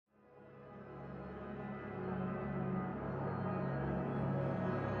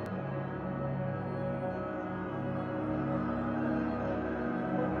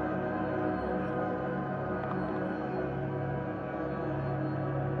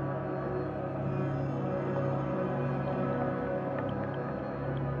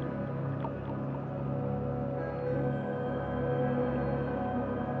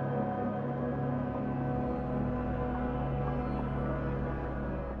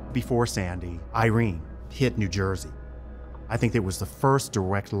Before Sandy, Irene hit New Jersey. I think it was the first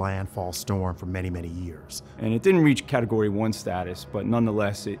direct landfall storm for many, many years. And it didn't reach Category 1 status, but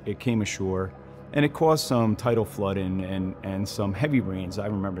nonetheless, it came ashore. And it caused some tidal flooding and some heavy rains. I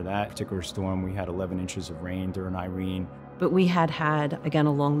remember that particular storm. We had 11 inches of rain during Irene. But we had, again,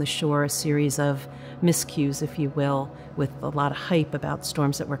 along the shore, a series of miscues, if you will, with a lot of hype about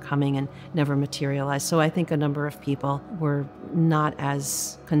storms that were coming and never materialized. So I think a number of people were not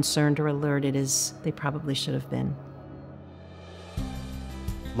as concerned or alerted as they probably should have been.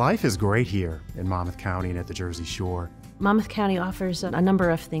 Life is great here in Monmouth County and at the Jersey Shore. Monmouth County offers a number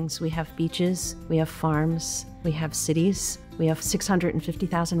of things. We have beaches, we have farms, we have cities, we have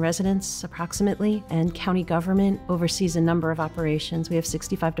 650,000 residents approximately, and county government oversees a number of operations. We have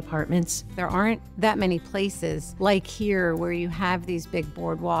 65 departments. There aren't that many places like here where you have these big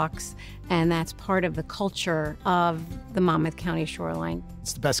boardwalks, and that's part of the culture of the Monmouth County shoreline.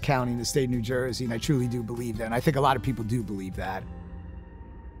 It's the best county in the state of New Jersey, and I truly do believe that, and I think a lot of people do believe that.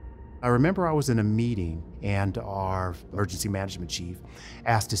 I remember I was in a meeting and our emergency management chief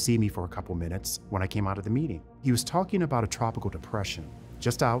asked to see me for a couple minutes when I came out of the meeting. He was talking about a tropical depression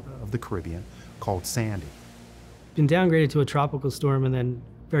just out of the Caribbean called Sandy. Been downgraded to a tropical storm and then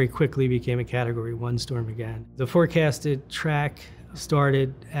very quickly became a Category 1 storm again. The forecasted track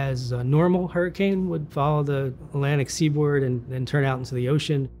started as a normal hurricane, would follow the Atlantic seaboard and then turn out into the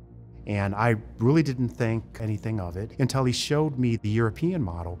ocean. And I really didn't think anything of it until he showed me the European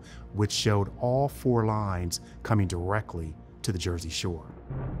model, which showed all 4 lines coming directly to the Jersey Shore.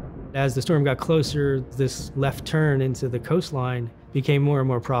 As the storm got closer, this left turn into the coastline became more and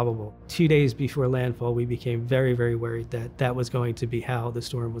more probable. 2 days before landfall, we became very, very worried that that was going to be how the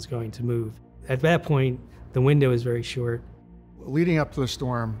storm was going to move. At that point, the window is very short. Leading up to the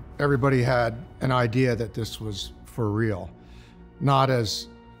storm, everybody had an idea that this was for real, not as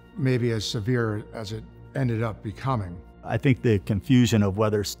maybe as severe as it ended up becoming. I think the confusion of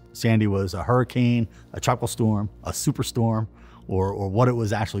whether Sandy was a hurricane, a tropical storm, a superstorm, or what it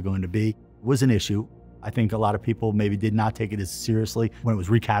was actually going to be was an issue. I think a lot of people maybe did not take it as seriously when it was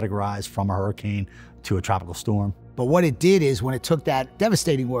recategorized from a hurricane to a tropical storm. But what it did is when it took that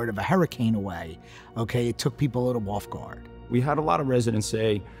devastating word of a hurricane away, okay, it took people a little off guard. We had a lot of residents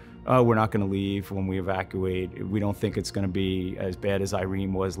say, oh, we're not going to leave when we evacuate. We don't think it's going to be as bad as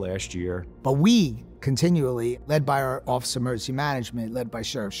Irene was last year. But we continually, led by our Office of Emergency Management, led by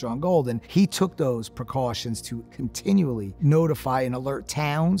Sheriff Sean Golden, he took those precautions to continually notify and alert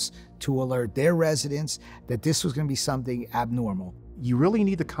towns, to alert their residents that this was going to be something abnormal. You really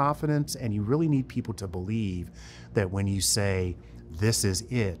need the confidence and you really need people to believe that when you say, this is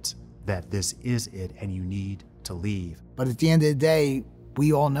it, that this is it and you need to leave. But at the end of the day,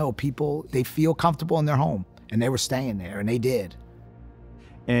 we all know people, they feel comfortable in their home, and they were staying there, and they did.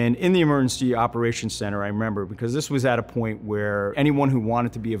 And in the Emergency Operations Center, I remember, because this was at a point where anyone who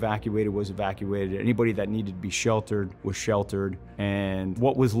wanted to be evacuated was evacuated. Anybody that needed to be sheltered was sheltered. And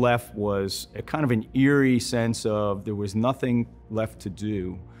what was left was a kind of an eerie sense of there was nothing left to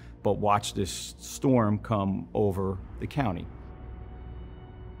do but watch this storm come over the county.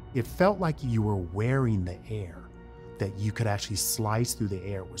 It felt like you were wearing the air, that you could actually slice through the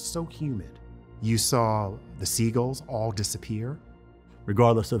air. It was so humid. You saw the seagulls all disappear.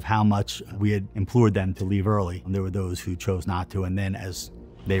 Regardless of how much we had implored them to leave early, there were those who chose not to. And then as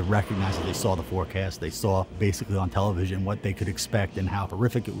they recognized that they saw the forecast, they saw basically on television what they could expect and how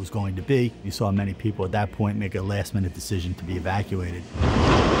horrific it was going to be. You saw many people at that point make a last-minute decision to be evacuated.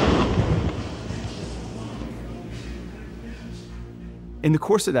 In the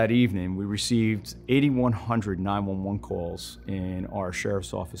course of that evening, we received 8,100 911 calls in our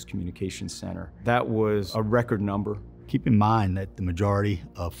Sheriff's Office Communications Center. That was a record number. Keep in mind that the majority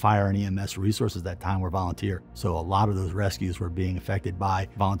of fire and EMS resources at that time were volunteer. So a lot of those rescues were being affected by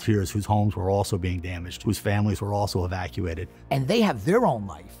volunteers whose homes were also being damaged, whose families were also evacuated. And they have their own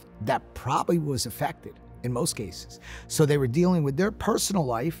life that probably was affected in most cases. So they were dealing with their personal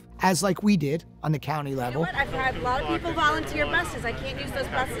life, as like we did on the county level. You know what? I've had a lot of people volunteer buses. I can't use those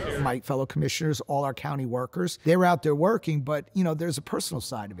buses. My fellow commissioners, all our county workers, they're out there working, but there's a personal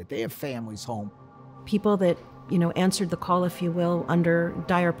side of it. They have families home. People that answered the call, if you will, under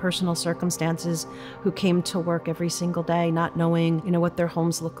dire personal circumstances, who came to work every single day not knowing, what their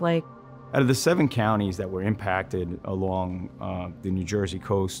homes look like. Out of the 7 counties that were impacted along the New Jersey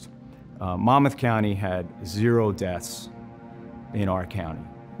coast, Monmouth County had 0 deaths in our county.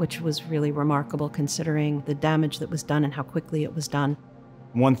 Which was really remarkable considering the damage that was done and how quickly it was done.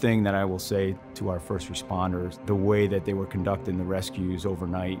 One thing that I will say to our first responders, the way that they were conducting the rescues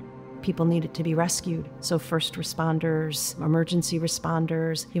overnight people needed to be rescued. So first responders, emergency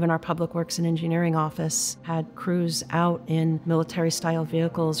responders, even our public works and engineering office had crews out in military-style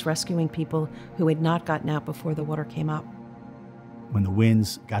vehicles rescuing people who had not gotten out before the water came up. When the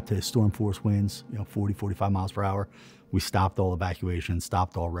winds got to storm force winds, 40, 45 miles per hour, we stopped all evacuations,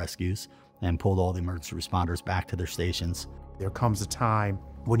 stopped all rescues, and pulled all the emergency responders back to their stations. There comes a time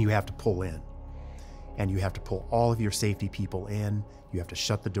when you have to pull in, and you have to pull all of your safety people in, you have to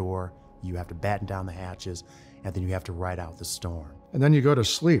shut the door, you have to batten down the hatches, and then you have to ride out the storm. And then you go to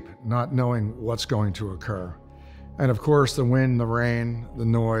sleep, not knowing what's going to occur. And of course, the wind, the rain, the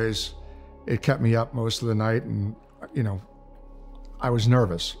noise, it kept me up most of the night, and I was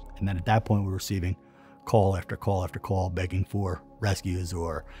nervous. And then at that point, we were receiving call after call after call begging for rescues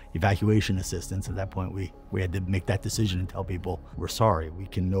or evacuation assistance. At that point, we had to make that decision and tell people, we're sorry, we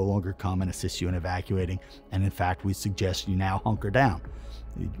can no longer come and assist you in evacuating. And in fact, we suggest you now hunker down.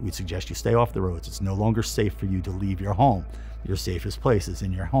 We suggest you stay off the roads. It's no longer safe for you to leave your home. Your safest place is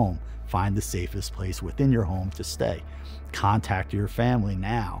in your home. Find the safest place within your home to stay. Contact your family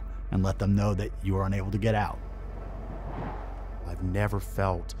now and let them know that you are unable to get out. I've never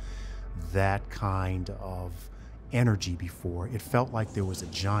felt that kind of energy before. It felt like there was a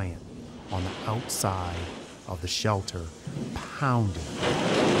giant on the outside of the shelter pounding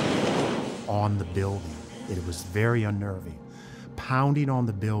on the building. It was very unnerving. Pounding on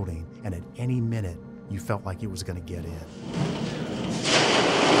the building, and at any minute, you felt like it was going to get in.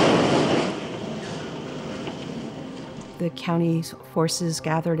 The county forces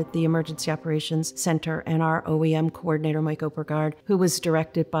gathered at the Emergency Operations Center, and our OEM coordinator, Mike Obergard, who was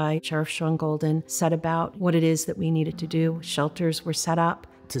directed by Sheriff Sean Golden, set about what it is that we needed to do. Shelters were set up.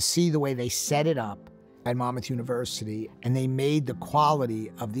 To see the way they set it up at Monmouth University, and they made the quality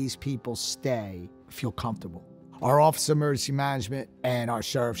of these people's stay feel comfortable. Our Office of Emergency Management and our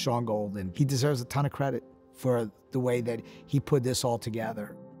Sheriff Sean Golden, he deserves a ton of credit for the way that he put this all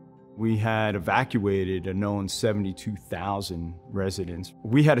together. We had evacuated a known 72,000 residents.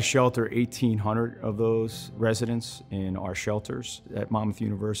 We had to shelter 1,800 of those residents in our shelters at Monmouth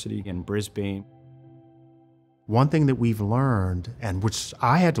University in Brisbane. One thing that we've learned, and which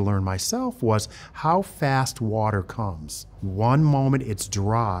I had to learn myself, was how fast water comes. One moment it's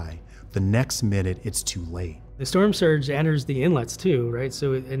dry, the next minute it's too late. The storm surge enters the inlets too, right?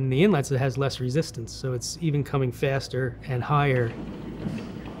 So in the inlets it has less resistance, so it's even coming faster and higher.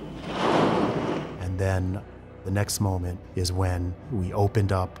 And then the next moment is when we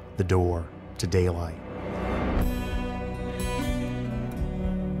opened up the door to daylight.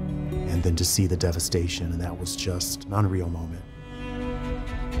 And then to see the devastation, and that was just an unreal moment.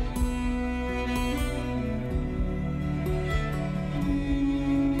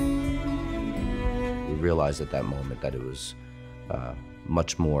 We realized at that moment that it was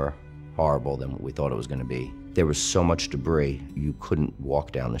much more horrible than what we thought it was going to be. There was so much debris, you couldn't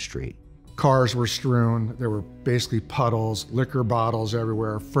walk down the street. Cars were strewn, there were basically puddles, liquor bottles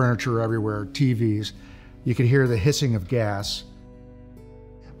everywhere, furniture everywhere, TVs. You could hear the hissing of gas.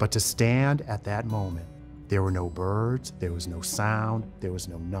 But to stand at that moment, there were no birds, there was no sound, there was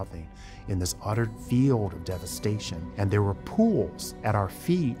no nothing, in this utter field of devastation. And there were pools at our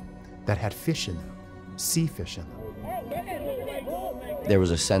feet that had fish in them, sea fish in them. There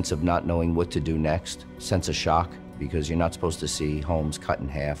was a sense of not knowing what to do next, sense of shock, because you're not supposed to see homes cut in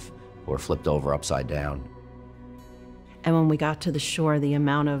half or flipped over upside down. And when we got to the shore, the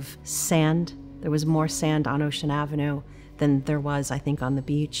amount of sand, there was more sand on Ocean Avenue than there was, I think, on the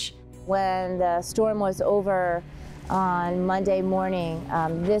beach. When the storm was over on Monday morning,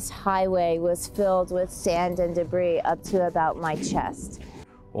 this highway was filled with sand and debris up to about my chest.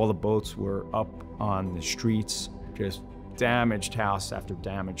 All the boats were up on the streets, just damaged house after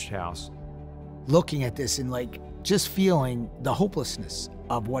damaged house. Looking at this and just feeling the hopelessness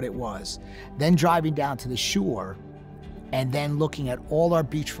of what it was. Then driving down to the shore and then looking at all our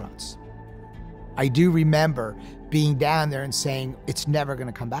beachfronts. I do remember being down there and saying, it's never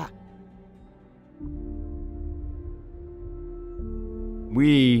gonna come back.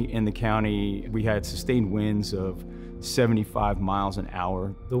 We in the county, we had sustained winds of 75 miles an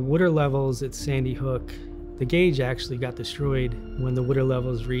hour. The water levels at Sandy Hook, the gauge actually got destroyed when the water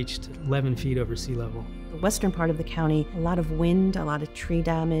levels reached 11 feet over sea level. The western part of the county, a lot of wind, a lot of tree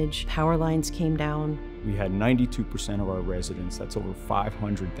damage, power lines came down. We had 92% of our residents, that's over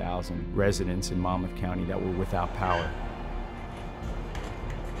 500,000 residents in Monmouth County that were without power.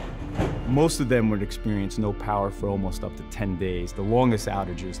 Most of them would experience no power for almost up to 10 days. The longest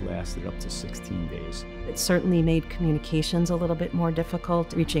outages lasted up to 16 days. It certainly made communications a little bit more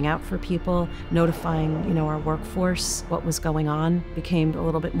difficult. Reaching out for people, notifying, our workforce what was going on became a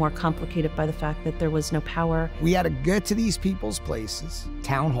little bit more complicated by the fact that there was no power. We had to get to these people's places,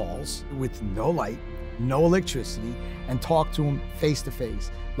 town halls, with no light, no electricity, and talk to them face to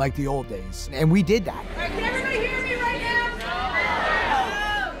face, like the old days. And we did that. All right, can everybody hear me right now?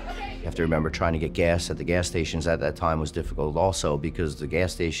 You have to remember trying to get gas at the gas stations at that time was difficult also because the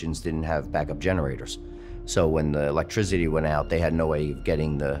gas stations didn't have backup generators. So when the electricity went out, they had no way of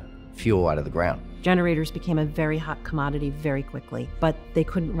getting the fuel out of the ground. Generators became a very hot commodity very quickly, but they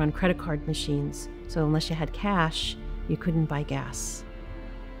couldn't run credit card machines. So unless you had cash, you couldn't buy gas.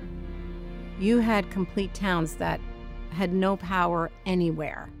 You had complete towns that had no power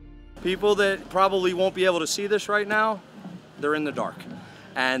anywhere. People that probably won't be able to see this right now, they're in the dark.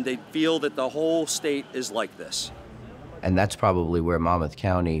 And they feel that the whole state is like this. And that's probably where Monmouth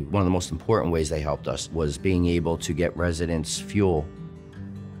County, one of the most important ways they helped us was being able to get residents fuel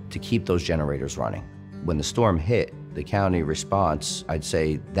to keep those generators running. When the storm hit, the county response, I'd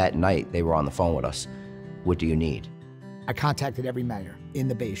say that night they were on the phone with us. What do you need? I contacted every mayor in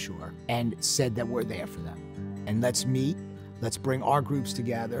the Bayshore and said that we're there for them. And let's meet. Let's bring our groups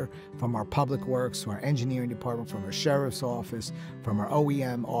together, from our public works, to our engineering department, from our sheriff's office, from our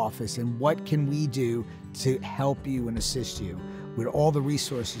OEM office, and what can we do to help you and assist you with all the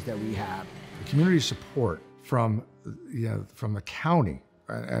resources that we have. The community support from the county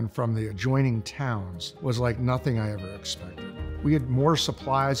and from the adjoining towns was like nothing I ever expected. We had more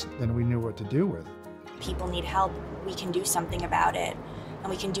supplies than we knew what to do with. People need help. We can do something about it, and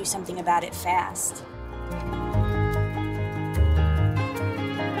we can do something about it fast.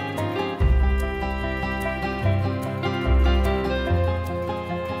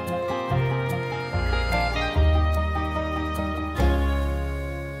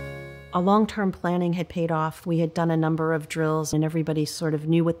 A long-term planning had paid off. We had done a number of drills and everybody sort of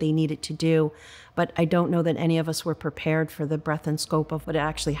knew what they needed to do, but I don't know that any of us were prepared for the breadth and scope of what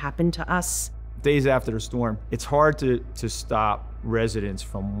actually happened to us. Days after the storm, it's hard to stop residents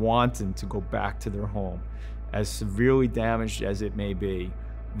from wanting to go back to their home. As severely damaged as it may be,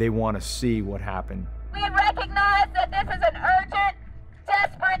 they want to see what happened. We recognize that this is an urgent,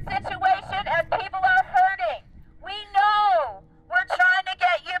 desperate situation and people are hurting. We know we're trying to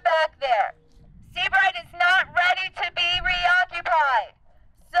get you back there. Seabright is not ready to be reoccupied.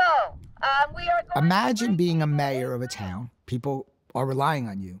 So, we are going Imagine being a mayor of a town. People are relying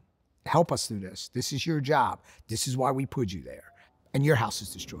on you. Help us through this. This is your job. This is why we put you there. And your house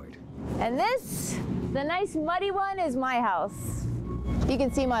is destroyed. And this, the nice muddy one, is my house. You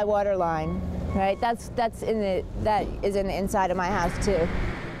can see my water line, right? that is in the inside of my house too.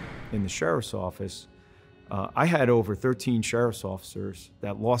 In the sheriff's office, I had over 13 sheriff's officers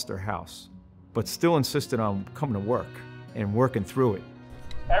that lost their house, but still insisted on coming to work and working through it.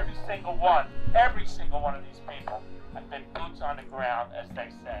 Every single one of these people have been boots on the ground, as they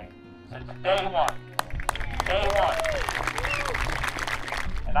say, since day one. Day one.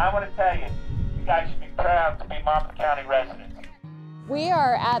 And I want to tell you, you guys should be proud to be Monmouth County residents. We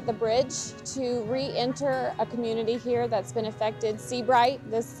are at the bridge to re-enter a community here that's been affected. Seabright,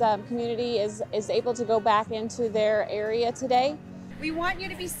 this community is able to go back into their area today. We want you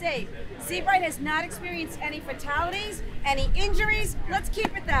to be safe. Seabright has not experienced any fatalities, any injuries. Let's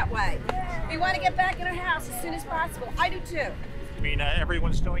keep it that way. We want to get back in our house as soon as possible. I do too. I mean,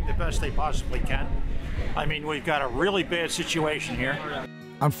 everyone's doing the best they possibly can. I mean, we've got a really bad situation here.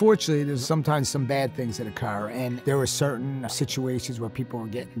 Unfortunately, there's sometimes some bad things that occur, and there are certain situations where people are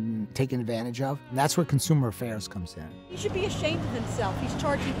getting taken advantage of, and that's where Consumer Affairs comes in. He should be ashamed of himself. He's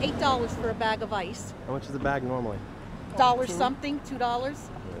charging $8 for a bag of ice. How much is the bag normally? $1 something, $2.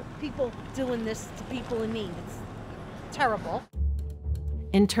 People doing this to people in need. It's terrible.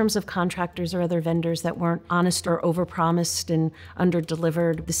 In terms of contractors or other vendors that weren't honest or overpromised and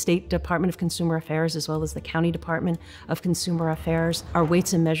underdelivered, the State Department of Consumer Affairs, as well as the County Department of Consumer Affairs, our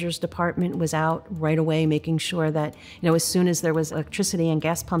Weights and Measures Department was out right away making sure that, as soon as there was electricity and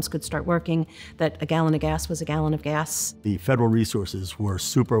gas pumps could start working, that a gallon of gas was a gallon of gas. The federal resources were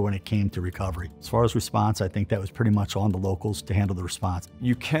super when it came to recovery. As far as response, I think that was pretty much on the locals to handle the response.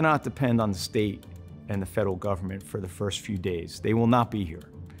 You cannot depend on the state and the federal government for the first few days. They will not be here.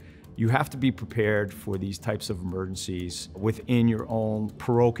 You have to be prepared for these types of emergencies within your own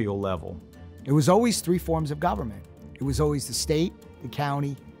parochial level. It was always three forms of government. It was always the state, the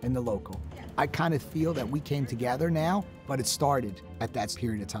county, and the local. I kind of feel that we came together now, but it started at that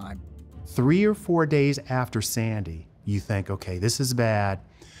period of time. 3 or 4 days after Sandy, you think, okay, this is bad.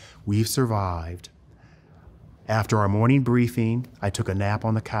 We've survived. After our morning briefing, I took a nap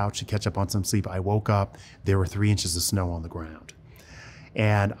on the couch to catch up on some sleep. I woke up, there were 3 inches of snow on the ground.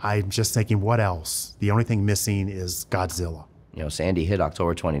 And I'm just thinking, what else? The only thing missing is Godzilla. You know, Sandy hit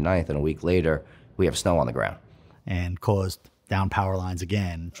October 29th, and a week later, we have snow on the ground. And caused down power lines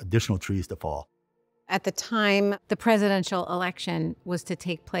again, additional trees to fall. At the time, the presidential election was to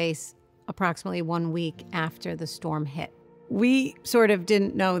take place approximately 1 week after the storm hit. We sort of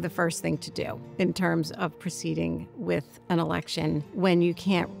didn't know the first thing to do in terms of proceeding with an election when you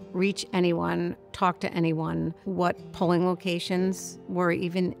can't reach anyone, talk to anyone, what polling locations were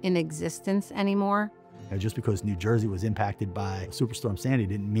even in existence anymore. Just because New Jersey was impacted by Superstorm Sandy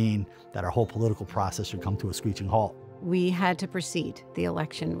didn't mean that our whole political process should come to a screeching halt. We had to proceed. The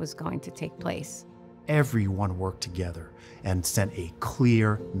election was going to take place. Everyone worked together and sent a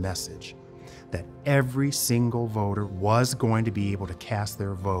clear message that every single voter was going to be able to cast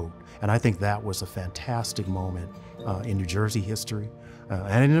their vote. And I think that was a fantastic moment in New Jersey history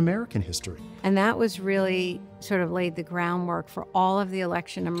and in American history. And that was really sort of laid the groundwork for all of the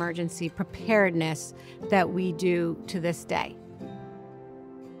election emergency preparedness that we do to this day.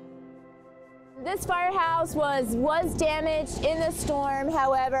 This firehouse was damaged in the storm.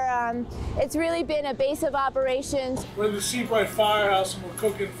 However, it's really been a base of operations. We're in the Seabright Firehouse, and we're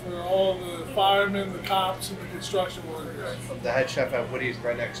cooking for all the firemen, the cops, and the construction workers. I'm the head chef at Woody's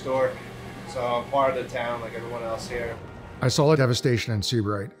right next door, so I'm part of the town like everyone else here. I saw the devastation in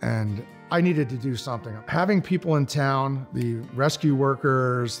Seabright, and I needed to do something. Having people in town, the rescue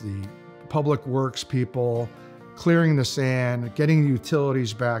workers, the public works people, clearing the sand, getting the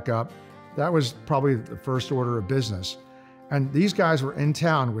utilities back up, that was probably the first order of business. And these guys were in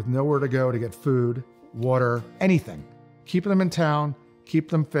town with nowhere to go to get food, water, anything. Keeping them in town, keep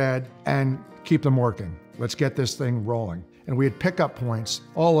them fed, and keep them working. Let's get this thing rolling. And we had pickup points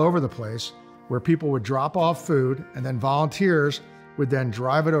all over the place where people would drop off food, and then volunteers would then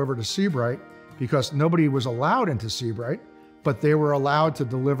drive it over to Seabright, because nobody was allowed into Seabright, but they were allowed to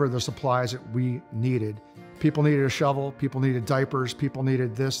deliver the supplies that we needed. People needed a shovel, people needed diapers, people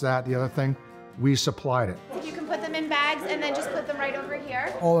needed this, that, the other thing. We supplied it. You can put them in bags and then just put them right over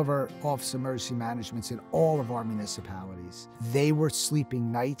here. All of our Office of Emergency Managements in all of our municipalities, they were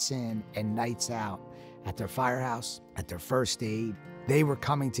sleeping nights in and nights out at their firehouse, at their first aid. They were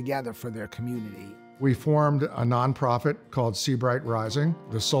coming together for their community. We formed a nonprofit called Seabright Rising.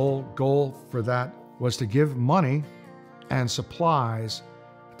 The sole goal for that was to give money and supplies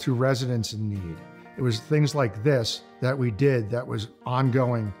to residents in need. It was things like this that we did that was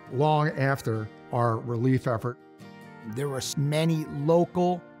ongoing long after our relief effort. There were many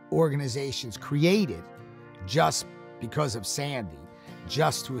local organizations created just because of Sandy,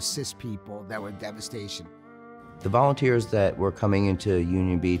 just to assist people that were devastation. The volunteers that were coming into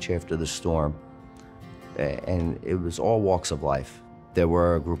Union Beach after the storm, and it was all walks of life. There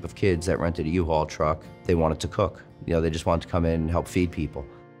were a group of kids that rented a U-Haul truck. They wanted to cook. You know, they just wanted to come in and help feed people.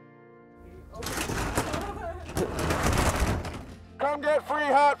 Come get free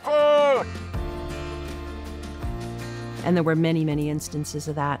hot food! And there were many, many instances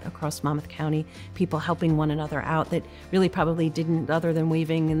of that across Monmouth County, people helping one another out that really probably didn't, other than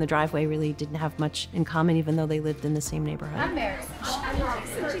waving in the driveway, really didn't have much in common, even though they lived in the same neighborhood. I'm Mary.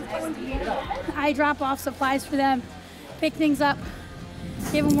 I drop off supplies for them, pick things up,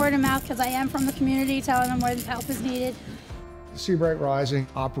 give them word of mouth because I am from the community, telling them where help is needed. Seabright Rising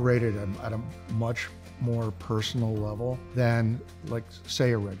operated at a much more personal level than, like,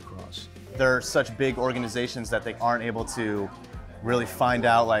 say, a Red Cross. They're such big organizations that they aren't able to really find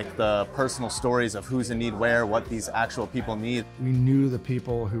out like the personal stories of who's in need where, what these actual people need. We knew the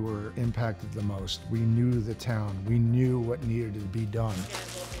people who were impacted the most. We knew the town. We knew what needed to be done.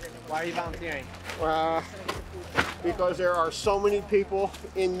 Why are you volunteering? Because there are so many people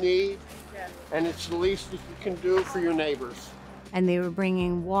in need, and it's the least that you can do for your neighbors. And they were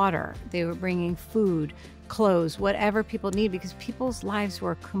bringing water, they were bringing food, clothes, whatever people need, because people's lives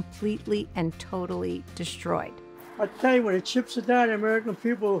were completely and totally destroyed. I tell you, when the chips are down, the American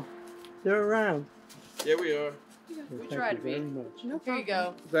people, they're around. Yeah, we are. We tried to be. Here you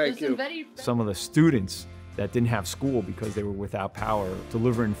go. Thank you. Some of the students that didn't have school because they were without power,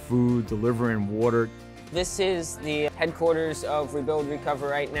 delivering food, delivering water. This is the headquarters of Rebuild Recover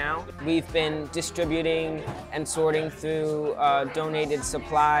right now. We've been distributing and sorting through donated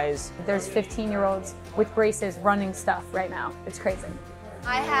supplies. There's 15-year-olds with braces running stuff right now. It's crazy.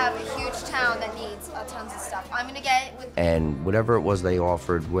 I have a huge town that needs tons of stuff. I'm gonna get it with. And whatever it was they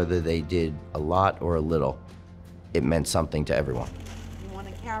offered, whether they did a lot or a little, it meant something to everyone. You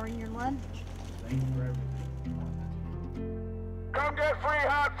want to carry your lunch? Thank you for everything. Come get free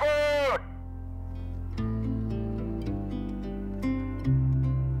hot food!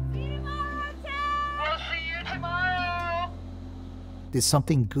 We'll see you tomorrow! Did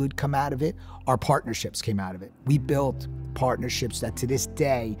something good come out of it? Our partnerships came out of it. We built partnerships that to this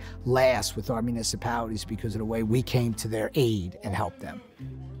day last with our municipalities because of the way we came to their aid and helped them.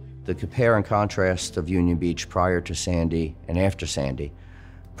 The compare and contrast of Union Beach prior to Sandy and after Sandy.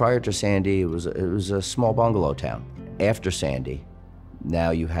 Prior to Sandy, it was a small bungalow town. After Sandy,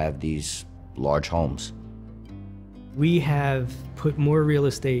 now you have these large homes. We have put more real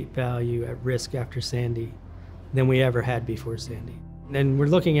estate value at risk after Sandy than we ever had before Sandy. And we're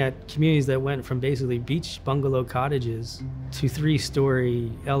looking at communities that went from basically beach bungalow cottages to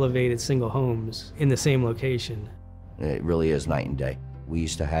 3-story elevated single homes in the same location. It really is night and day. We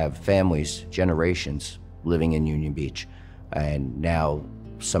used to have families, generations, living in Union Beach, and now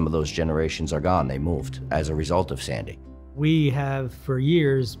some of those generations are gone. They moved as a result of Sandy. We have for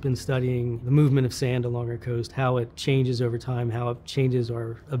years been studying the movement of sand along our coast, how it changes over time, how it changes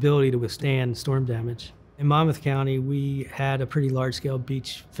our ability to withstand storm damage. In Monmouth County, we had a pretty large-scale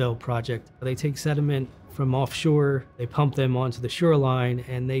beach fill project. They take sediment from offshore, they pump them onto the shoreline,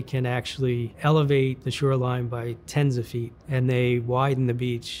 and they can actually elevate the shoreline by tens of feet, and they widen the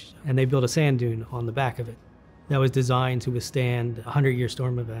beach, and they build a sand dune on the back of it. That was designed to withstand a 100-year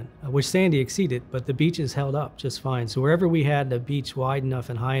storm event, which Sandy exceeded, but the beaches held up just fine. So wherever we had a beach wide enough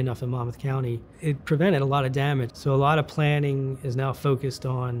and high enough in Monmouth County, it prevented a lot of damage. So a lot of planning is now focused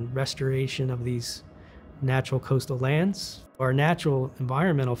on restoration of these natural coastal lands. Our natural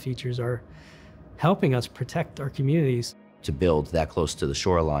environmental features are helping us protect our communities. To build that close to the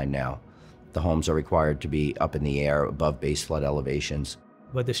shoreline now, the homes are required to be up in the air above base flood elevations.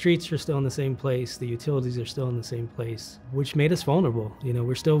 But the streets are still in the same place, the utilities are still in the same place, which made us vulnerable. You know,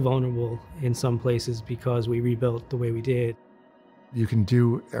 we're still vulnerable in some places because we rebuilt the way we did. You can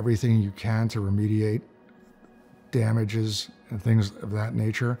do everything you can to remediate damages and things of that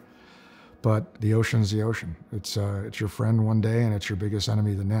nature, but the ocean's the ocean. It's your friend one day and it's your biggest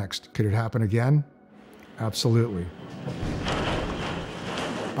enemy the next. Could it happen again? Absolutely.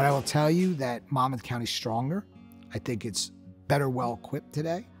 But I will tell you that Monmouth County's stronger. I think it's better well-equipped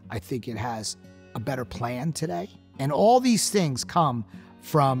today. I think it has a better plan today. And all these things come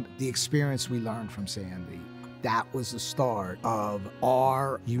from the experience we learned from Sandy. That was the start of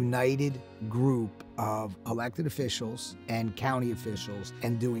our united group of elected officials and county officials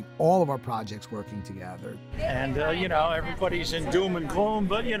and doing all of our projects working together. And, you know, everybody's in doom and gloom,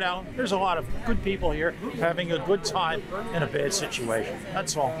 but, you know, there's a lot of good people here having a good time in a bad situation.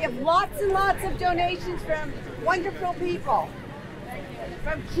 That's all. We have lots and lots of donations from wonderful people.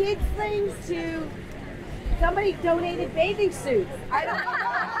 From kids' things to somebody donated bathing suits. I don't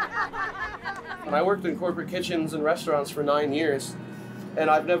know. And I worked in corporate kitchens and restaurants for 9 years, and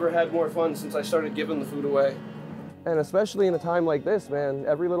I've never had more fun since I started giving the food away. And especially in a time like this, man,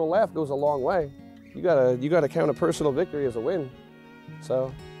 every little laugh goes a long way. You gotta count a personal victory as a win.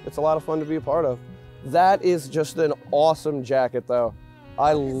 So it's a lot of fun to be a part of. That is just an awesome jacket, though.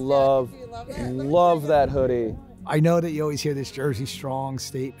 I love that hoodie. I know that you always hear this Jersey Strong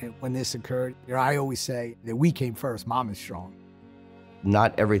statement when this occurred. I always say that we came first, Mom is strong.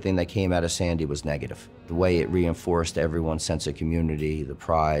 Not everything that came out of Sandy was negative. The way it reinforced everyone's sense of community, the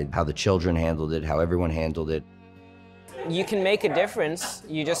pride, how the children handled it, how everyone handled it. You can make a difference,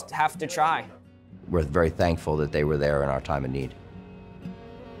 you just have to try. We're very thankful that they were there in our time of need.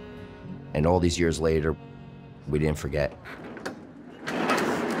 And all these years later, we didn't forget.